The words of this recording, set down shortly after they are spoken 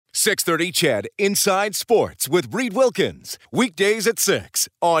630 CHED Inside Sports with Reed Wilkins. Weekdays at 6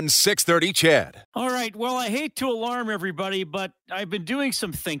 on 630 CHED. All right. Well, I hate to alarm everybody, but I've been doing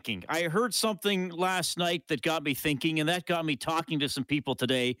some thinking. I heard something last night that got me thinking, and that got me talking to some people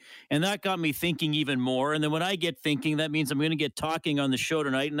today, and that got me thinking even more. And then when I get thinking, that means I'm going to get talking on the show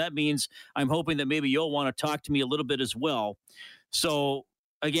tonight, and that means I'm hoping that maybe you'll want to talk to me a little bit as well. So,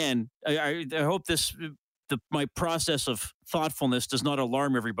 again, I hope my process of thoughtfulness does not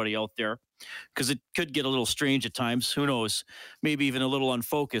alarm everybody out there, because it could get a little strange at times. Who knows? Maybe even a little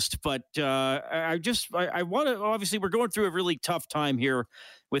unfocused. But I want to, obviously, we're going through a really tough time here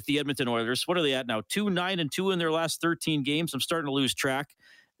with the Edmonton Oilers. What are they at now? 2-9-2 in their last 13 games. I'm starting to lose track.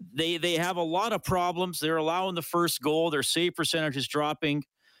 They have a lot of problems. They're allowing the first goal. Their save percentage is dropping.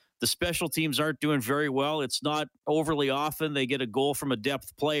 The special teams aren't doing very well. It's not overly often they get a goal from a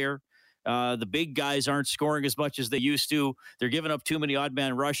depth player. The big guys aren't scoring as much as they used to. They're giving up too many odd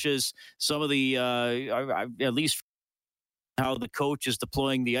man rushes. Some of the, at least how the coach is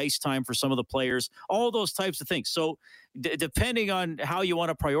deploying the ice time for some of the players, all those types of things. So depending on how you want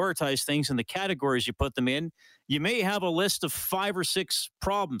to prioritize things and the categories you put them in, you may have a list of 5 or 6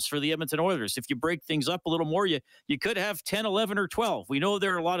 problems for the Edmonton Oilers. If you break things up a little more, you could have 10, 11, or 12. We know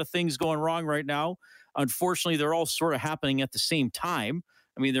there are a lot of things going wrong right now. Unfortunately, they're all sort of happening at the same time.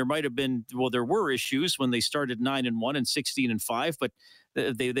 I mean, there might have been, there were issues when they started 9-1 and 16-5, but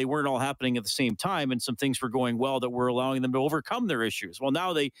they weren't all happening at the same time, and some things were going well that were allowing them to overcome their issues. Well,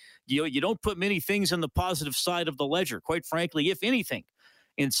 now you don't put many things on the positive side of the ledger, quite frankly, if anything,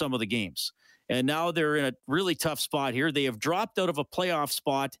 in some of the games. And now they're in a really tough spot here. They have dropped out of a playoff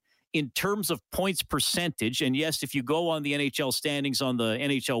spot in terms of points percentage. And yes, if you go on the NHL standings on the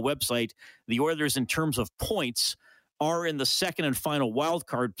NHL website, the Oilers, in terms of points, are in the second and final wild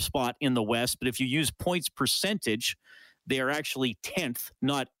card spot in the West. But if you use points percentage, they are actually 10th,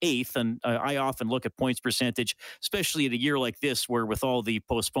 not 8th. And I often look at points percentage, especially at a year like this, where with all the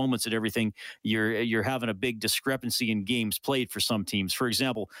postponements and everything, you're having a big discrepancy in games played for some teams. For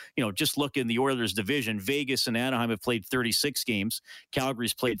example, just look in the Oilers division. Vegas and Anaheim have played 36 games.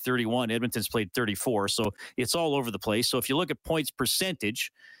 Calgary's played 31. Edmonton's played 34. So it's all over the place. So if you look at points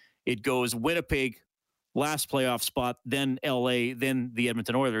percentage, it goes Winnipeg, last playoff spot, then LA, then the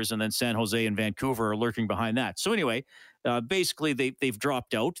Edmonton Oilers, and then San Jose and Vancouver are lurking behind that. So anyway, basically they've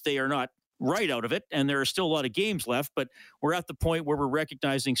dropped out. They are not right out of it, and there are still a lot of games left, but we're at the point where we're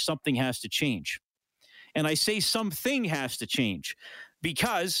recognizing something has to change. And I say something has to change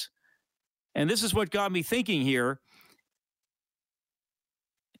because, and this is what got me thinking here,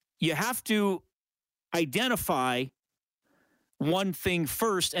 you have to identify one thing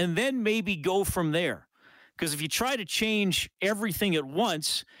first and then maybe go from there. Because if you try to change everything at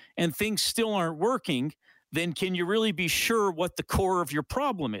once and things still aren't working, then can you really be sure what the core of your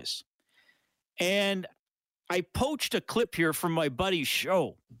problem is? And I poached a clip here from my buddy's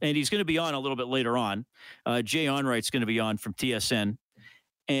show, and he's going to be on a little bit later on. Jay Onright's going to be on from TSN.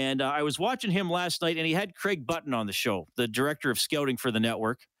 And I was watching him last night, and he had Craig Button on the show, the director of scouting for the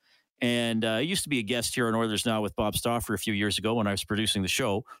network. And he used to be a guest here on Oilers Now with Bob Stauffer a few years ago when I was producing the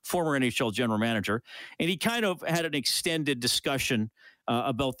show, former NHL general manager. And he kind of had an extended discussion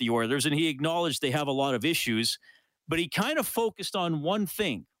about the Oilers, and he acknowledged they have a lot of issues, but he kind of focused on one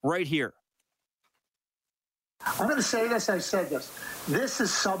thing right here. I'm going to say this, I've said this. This is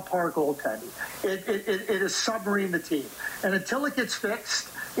subpar goaltending. It is submarine the team. And until it gets fixed,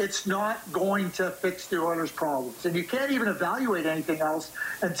 it's not going to fix the Oilers' problems. And you can't even evaluate anything else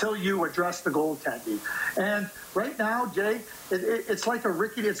until you address the goaltending. And right now, Jay, it's like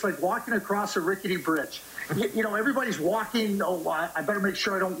it's like walking across a rickety bridge. Everybody's walking, I better make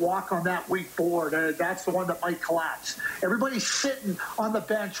sure I don't walk on that weak board. That's the one that might collapse. Everybody's sitting on the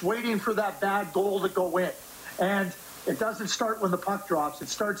bench waiting for that bad goal to go in. And it doesn't start when the puck drops. It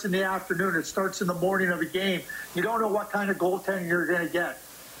starts in the afternoon. It starts in the morning of a game. You don't know what kind of goaltending you're going to get.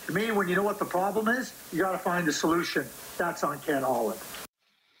 To me, when you know what the problem is, you got to find a solution. That's on Ken Holland.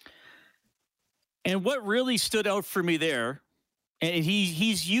 And what really stood out for me there, and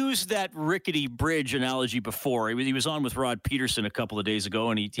he's used that rickety bridge analogy before. He was on with Rod Peterson a couple of days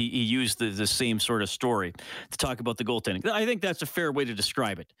ago, and he used the same sort of story to talk about the goaltending. I think that's a fair way to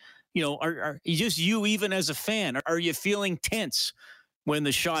describe it. Are just you, even as a fan, are you feeling tense when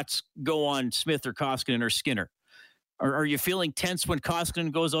the shots go on Smith or Koskinen or Skinner? Are you feeling tense when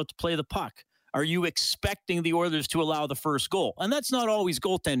Koskinen goes out to play the puck? Are you expecting the Oilers to allow the first goal? And that's not always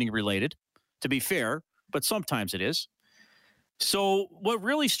goaltending related, to be fair, but sometimes it is. So what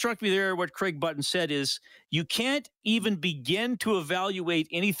really struck me there, what Craig Button said, is you can't even begin to evaluate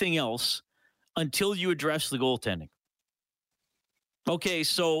anything else until you address the goaltending. Okay,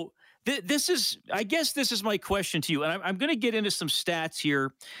 so this is, I guess this is my question to you. And I'm going to get into some stats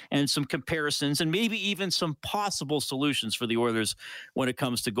here and some comparisons and maybe even some possible solutions for the Oilers when it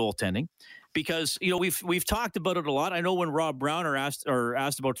comes to goaltending. Because, we've talked about it a lot. I know when Rob Browner asked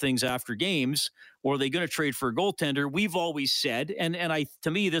about things after games, or are they going to trade for a goaltender? We've always said, and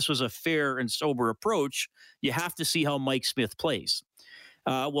to me, this was a fair and sober approach. You have to see how Mike Smith plays.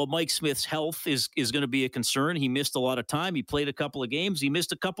 Well, Mike Smith's health is going to be a concern. He missed a lot of time. He played a couple of games. He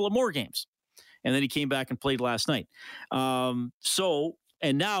missed a couple of more games. And then he came back and played last night. And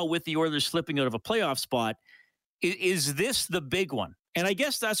now with the Oilers slipping out of a playoff spot, is this the big one? And I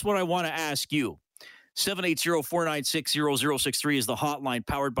guess that's what I want to ask you. 780-496-0063 is the hotline,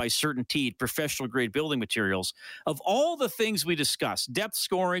 powered by CertainTeed, professional-grade building materials. Of all the things we discussed, depth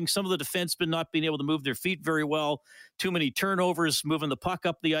scoring, some of the defensemen not being able to move their feet very well, too many turnovers, moving the puck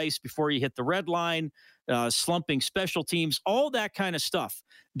up the ice before you hit the red line, slumping special teams, all that kind of stuff.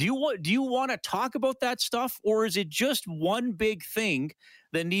 Do you want to talk about that stuff, or is it just one big thing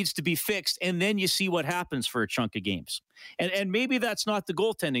that needs to be fixed, and then you see what happens for a chunk of games? And maybe that's not the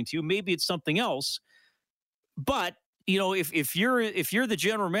goaltending to you. Maybe it's something else. But, if you're the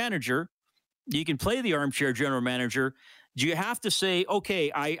general manager, you can play the armchair general manager. Do you have to say, okay,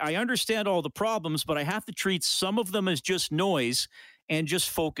 I understand all the problems, but I have to treat some of them as just noise and just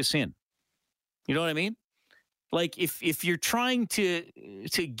focus in? You know what I mean? Like if you're trying to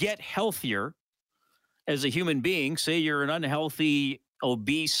get healthier as a human being, say you're an unhealthy,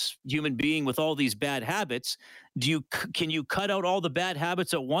 obese human being with all these bad habits, can you cut out all the bad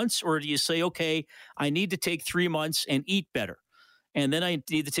habits at once? Or do you say, okay, I need to take 3 months and eat better, and then I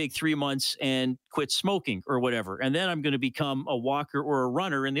need to take 3 months and quit smoking or whatever, and then I'm going to become a walker or a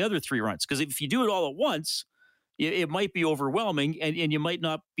runner in the other 3 months? Because if you do it all at once, it might be overwhelming, and you might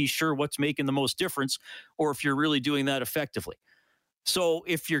not be sure what's making the most difference, or if you're really doing that effectively. So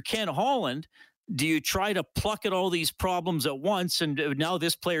if you're Ken Holland, do you try to pluck at all these problems at once, and now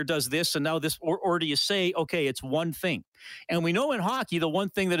this player does this, and now this, or do you say, okay, it's one thing? And we know in hockey, the one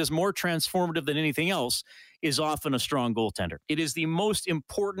thing that is more transformative than anything else is often a strong goaltender. It is the most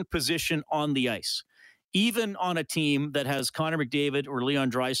important position on the ice, even on a team that has Connor McDavid or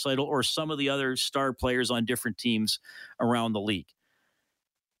Leon Draisaitl or some of the other star players on different teams around the league.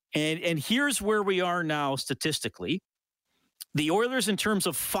 And here's where we are now statistically. The Oilers, in terms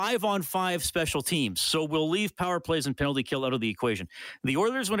of 5-on-5 special teams, so we'll leave power plays and penalty kill out of the equation. The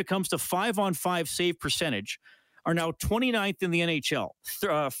Oilers, when it comes to 5-on-5 save percentage, are now 29th in the NHL.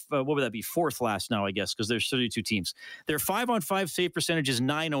 What would that be? Fourth last now, I guess, because there's 32 teams. Their 5-on-5 save percentage is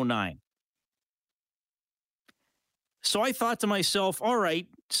 .909. So I thought to myself, all right,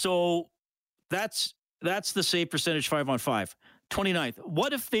 so that's the save percentage 5-on-5. 29th.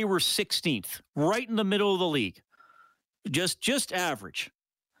 What if they were 16th, right in the middle of the league? Just average.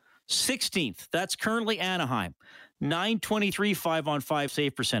 16th, that's currently Anaheim. .923 5-on-5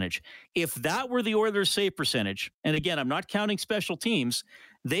 save percentage. If that were the Oilers' save percentage, and again, I'm not counting special teams,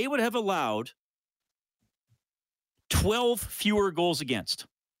 they would have allowed 12 fewer goals against.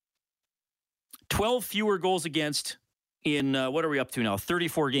 12 fewer goals against in, what are we up to now?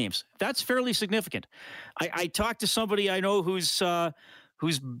 34 games. That's fairly significant. I talked to somebody I know who's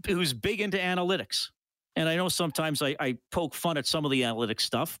big into analytics. And I know sometimes I poke fun at some of the analytics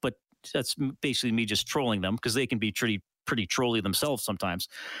stuff, but that's basically me just trolling them because they can be pretty trolly themselves sometimes.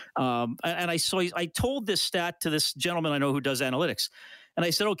 And I told this stat to this gentleman I know who does analytics. And I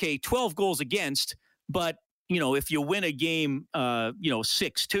said, okay, 12 goals against, but, if you win a game,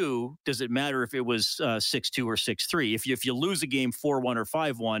 6-2, does it matter if it was 6-2 or 6-3? If you lose a game 4-1 or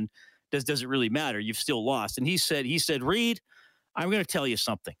 5-1, does it really matter? You've still lost. And he said, Reed, I'm going to tell you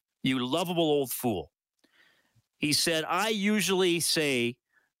something. You lovable old fool. He said, I usually say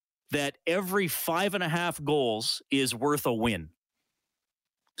that every 5.5 goals is worth a win.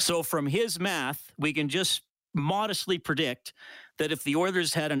 So from his math, we can just modestly predict that if the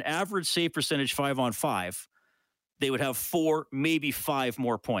Oilers had an average save percentage 5-on-5, they would have 4, maybe 5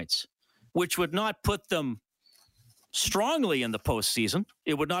 more points, which would not put them strongly in the postseason.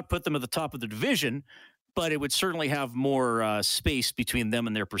 It would not put them at the top of the division, but it would certainly have more space between them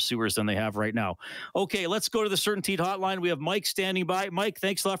and their pursuers than they have right now. Okay, let's go to the CertainTeed hotline. We have Mike standing by. Mike,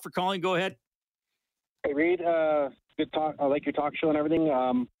 thanks a lot for calling. Go ahead. Hey, Reed. Good talk. I like your talk show and everything.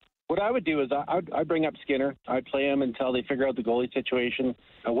 What I would do is I'd bring up Skinner. I'd play him until they figure out the goalie situation.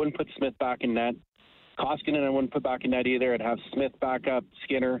 I wouldn't put Smith back in net. Koskinen I wouldn't put back in net either. I'd have Smith back up,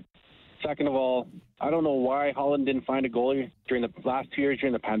 Skinner. Second of all, I don't know why Holland didn't find a goalie during the last 2 years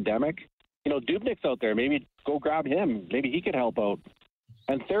during the pandemic. Dubnik's out there. Maybe go grab him. Maybe he could help out.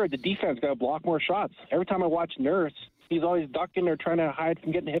 And third, the defense got to block more shots. Every time I watch Nurse, He's always ducking or trying to hide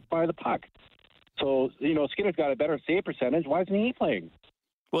from getting hit by the puck. So, Skinner's got a better save percentage. Why isn't he playing?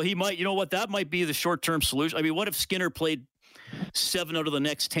 Well, he might. You know what? That might be the short-term solution. I mean, what if Skinner played 7 out of the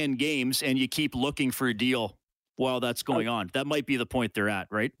next 10 games and you keep looking for a deal while that's going on? That might be the point they're at,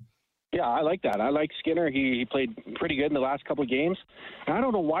 right? Yeah, I like that. I like Skinner. He played pretty good in the last couple of games. And I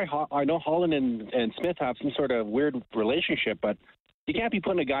don't know why. I know Holland and Smith have some sort of weird relationship, but you can't be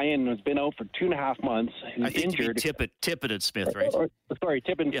putting a guy in who's been out for 2.5 months, who's I think injured. Tippett and Smith, right?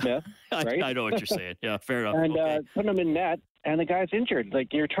 Tippett and Smith, right? I know what you're saying. Yeah, fair enough. And okay. putting him in net, and the guy's injured.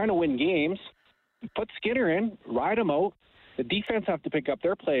 Like, you're trying to win games. Put Skinner in, ride him out. The defense have to pick up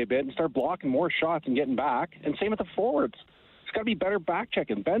their play a bit and start blocking more shots and getting back. And same with the forwards. It's got to be better back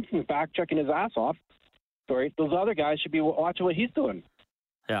checking. Benson's back checking his ass off. Sorry, those other guys should be watching what he's doing.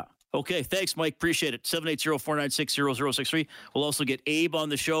 Yeah. Okay, thanks, Mike. Appreciate it. 780-496-0063. We'll also get Abe on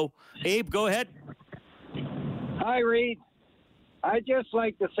the show. Abe, go ahead. Hi, Reed. I'd just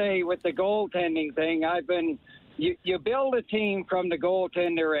like to say with the goaltending thing, you build a team from the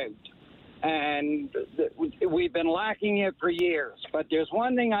goaltender out. And we've been lacking it for years. But there's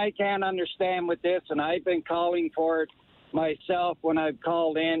one thing I can't understand with this, and I've been calling for it myself when I've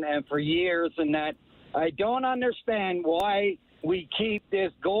called in and for years, and that I don't understand why we keep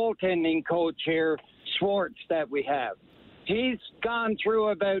this goaltending coach here, Schwartz, that we have. He's gone through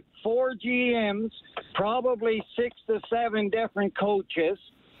about 4 GMs, probably 6 to 7 different coaches,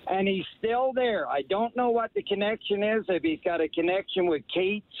 and he's still there. I don't know what the connection is, if he's got a connection with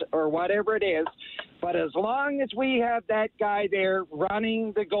Cates or whatever it is, but as long as we have that guy there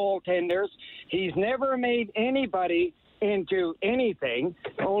running the goaltenders, he's never made anybody into anything.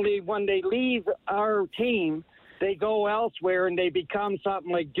 Only when they leave our team, they go elsewhere and they become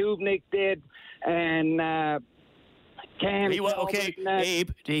something like Dubnyk did and Cam. Okay,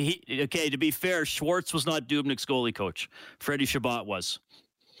 Abe. To be fair, Schwartz was not Dubnyk's goalie coach. Freddie Shabbat was.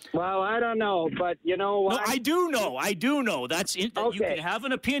 Well, I don't know, but you know what? No, I do know. That's okay. You can have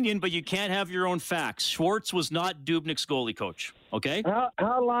an opinion, but you can't have your own facts. Schwartz was not Dubnyk's goalie coach. Okay.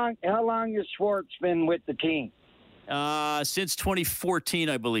 How long has Schwartz been with the team? Since 2014,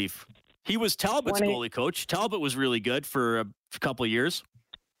 I believe. He was Talbot's goalie coach. Talbot was really good for a couple of years.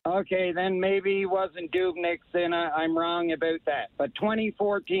 Okay, then maybe he wasn't Dubnyk's, then I'm wrong about that. But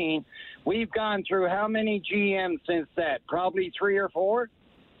 2014, we've gone through how many GMs since that? Probably 3 or 4?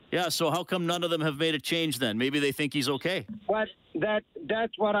 Yeah, so how come none of them have made a change then? Maybe they think he's okay.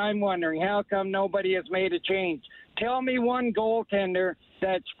 That's what I'm wondering. How come nobody has made a change? Tell me one goaltender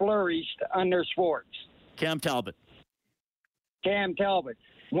that's flourished under Schwartz. Cam Talbot.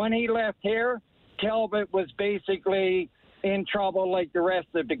 When he left here, Talbot was basically in trouble like the rest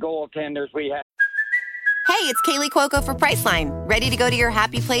of the goaltenders we have. Hey, it's Kaylee Cuoco for Priceline. Ready to go to your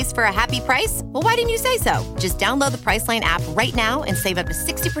happy place for a happy price? Well, why didn't you say so? Just download the Priceline app right now and save up to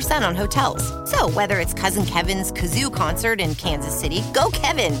 60% on hotels. So whether it's Cousin Kevin's Kazoo Concert in Kansas City, go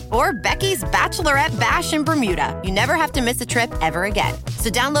Kevin, or Becky's Bachelorette Bash in Bermuda, you never have to miss a trip ever again. So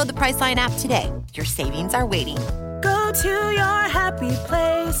download the Priceline app today. Your savings are waiting. Go to your happy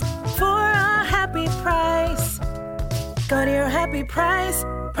place for a happy price. Go to your happy price,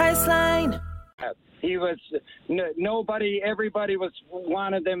 Priceline. He was everybody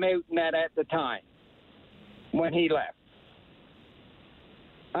wanted them out in that at the time when he left.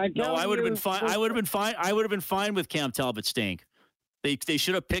 I would have been fine. I would have been fine with Cam Talbot staying. They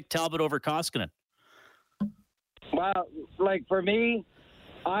should have picked Talbot over Koskinen. Well, like for me,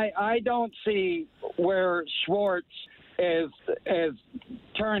 I don't see where Schwartz is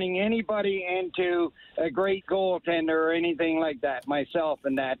turning anybody into a great goaltender or anything like that, myself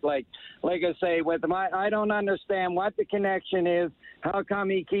and that. Like I say, with him, I don't understand what the connection is, how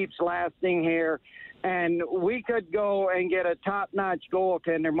come he keeps lasting here. And we could go and get a top-notch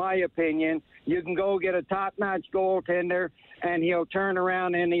goaltender, my opinion. You can go get a top-notch goaltender, and he'll turn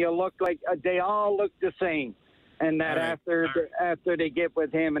around and he'll look like they all look the same. And that after they get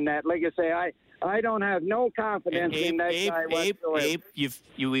with him and that, like I say, I don't have no confidence in that guy whatsoever.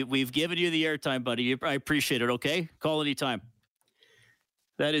 Abe, we've given you the airtime, buddy. I appreciate it, okay? Call anytime.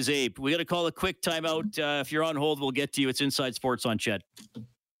 That is Abe. We got to call a quick timeout. If you're on hold, we'll get to you. It's Inside Sports on Ched.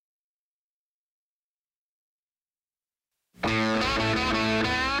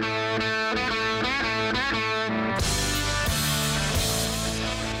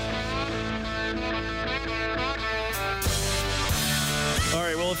 All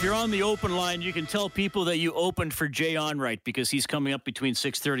right, well, if you're on the open line, you can tell people that you opened for Jay Onright because he's coming up between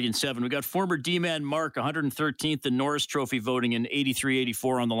 6:30 and 7. We got former D-man Mark, 113th in Norris Trophy voting in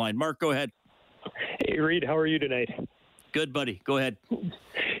 83-84 on the line. Mark, go ahead. Hey, Reed, how are you tonight? Good, buddy. Go ahead.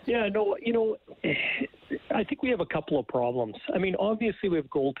 Yeah, no, I think we have a couple of problems. I mean, obviously we have a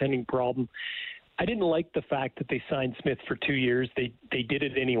goaltending problem. I didn't like the fact that they signed Smith for 2 years. They did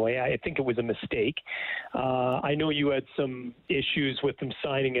it anyway. I think it was a mistake. I know you had some issues with them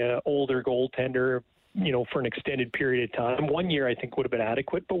signing an older goaltender, for an extended period of time. 1 year, I think, would have been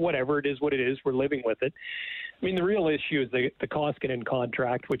adequate, but whatever, it is what it is. We're living with it. I mean, the real issue is the Koskinen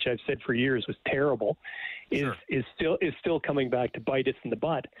contract, which I've said for years was terrible, is still coming back to bite us in the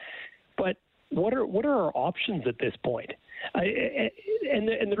butt. But what are our options at this point?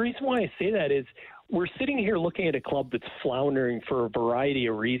 And the reason why I say that is we're sitting here looking at a club that's floundering for a variety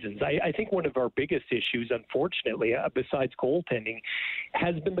of reasons. I think one of our biggest issues, unfortunately, besides goaltending,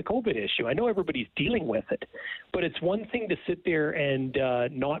 has been the COVID issue. I know everybody's dealing with it, but it's one thing to sit there and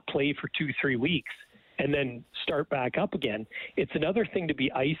not play for 2-3 weeks and then start back up again. It's another thing to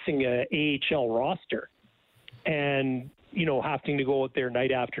be icing a AHL roster and, having to go out there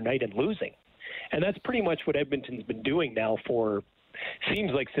night after night and losing. And that's pretty much what Edmonton's been doing now for,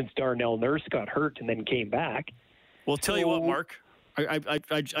 seems like since Darnell Nurse got hurt and then came back. Well, tell you what, Mark,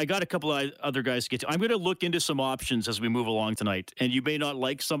 I got a couple of other guys to get to. I'm going to look into some options as we move along tonight, and you may not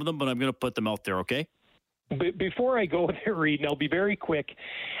like some of them, but I'm going to put them out there, okay? Before I go there, Reed, and I'll be very quick,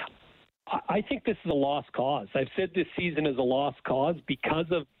 I think this is a lost cause. I've said this season is a lost cause because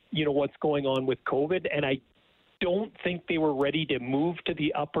of, what's going on with COVID, and I don't think they were ready to move to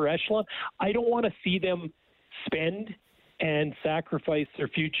the upper echelon. I don't want to see them spend and sacrifice their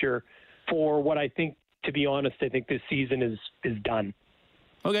future for what I think, to be honest, I think this season is done.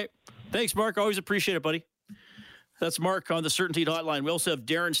 Okay. Thanks, Mark. Always appreciate it, buddy. That's Mark on the Certainty Hotline. We also have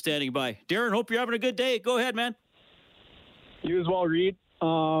Darren standing by. Darren, hope you're having a good day. Go ahead, man. You as well, Reed.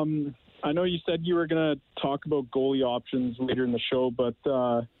 I know you said you were going to talk about goalie options later in the show, but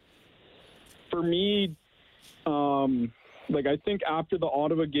for me, I think after the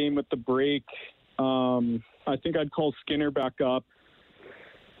Ottawa game with the break, I think I'd call Skinner back up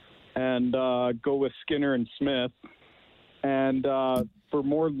and go with Skinner and Smith. And for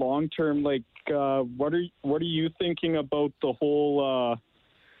more long term, what are you thinking about the whole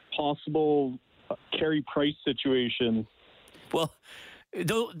possible Carey Price situation? Well,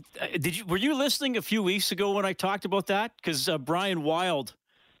 were you listening a few weeks ago when I talked about that? Because Brian Wilde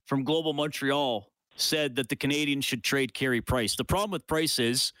from Global Montreal said that the Canadians should trade Carey Price. The problem with Price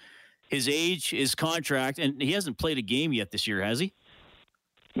is his age, his contract, and he hasn't played a game yet this year, has he?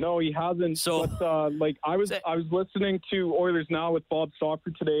 No, he hasn't. So, but, I was listening to Oilers Now with Bob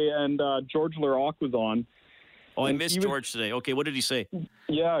Stockford today, and George Larocque was on. Oh, I missed George today. Okay, what did he say?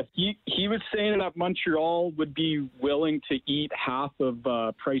 Yeah, he was saying that Montreal would be willing to eat half of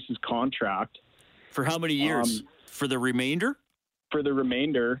Price's contract. For how many years? For the remainder? For the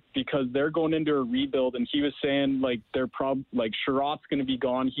remainder, because they're going into a rebuild, and he was saying they're Sherratt's going to be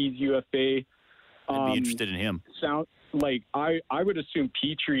gone. He's UFA. I'd be interested in him. I would assume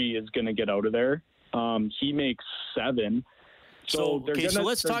Petrie is going to get out of there. He makes $7. So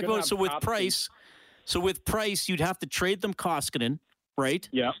let's talk about it. So with Price. So with Price, you'd have to trade them Koskinen, right?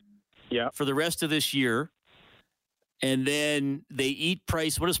 Yeah. For the rest of this year. And then they eat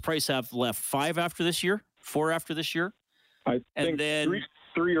Price. What does Price have left? 5 after this year? 4 after this year? I think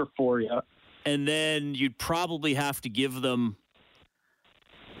three or 4, yeah. And then you'd probably have to give them,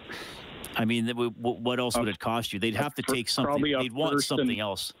 I mean, what else would it cost you? They'd have to take something. They'd want something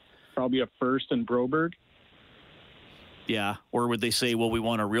else. Probably a first and Broberg. Yeah. Or would they say, well, we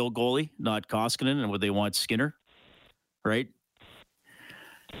want a real goalie, not Koskinen, and would they want Skinner? Right?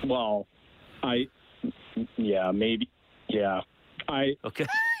 Well, maybe. Yeah. Okay.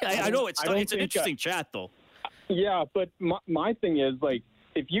 I know it's an interesting chat, though. Yeah, but my thing is,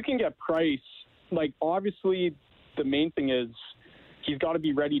 if you can get Price, obviously the main thing is he's got to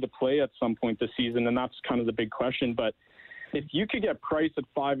be ready to play at some point this season, and that's kind of the big question. But if you could get Price at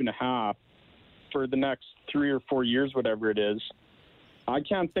 5.5 for the next 3 or 4 years, whatever it is, I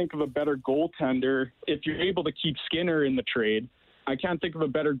can't think of a better goaltender. If you're able to keep Skinner in the trade, I can't think of a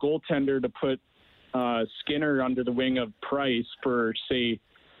better goaltender to put Skinner under the wing of Price for, say,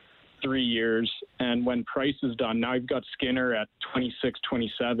 3 years, and when Price is done, now you've got Skinner at 26,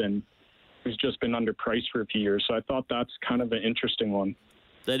 27, who's just been under Price for a few years. So I thought that's kind of an interesting one.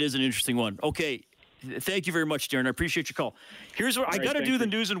 That is an interesting one. Okay. Thank you very much, Darren. I appreciate your call. Here's what I got to do the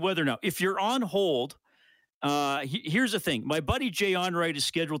news and weather now. If you're on hold, here's the thing. My buddy Jay Onright is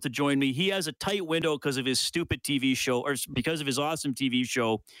scheduled to join me. He has a tight window because of his stupid TV show, or because of his awesome TV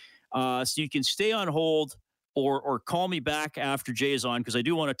show. So you can stay on hold or call me back after Jay is on, because I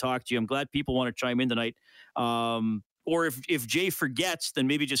do want to talk to you. I'm glad people want to chime in tonight. Or if Jay forgets, then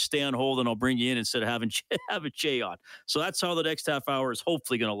maybe just stay on hold and I'll bring you in instead of having Jay on. So that's how the next half hour is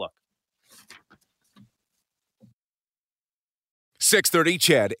hopefully going to look. 6:30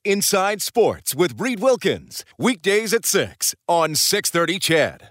 CHED Inside Sports with Reed Wilkins. Weekdays at 6 on 6:30 CHED.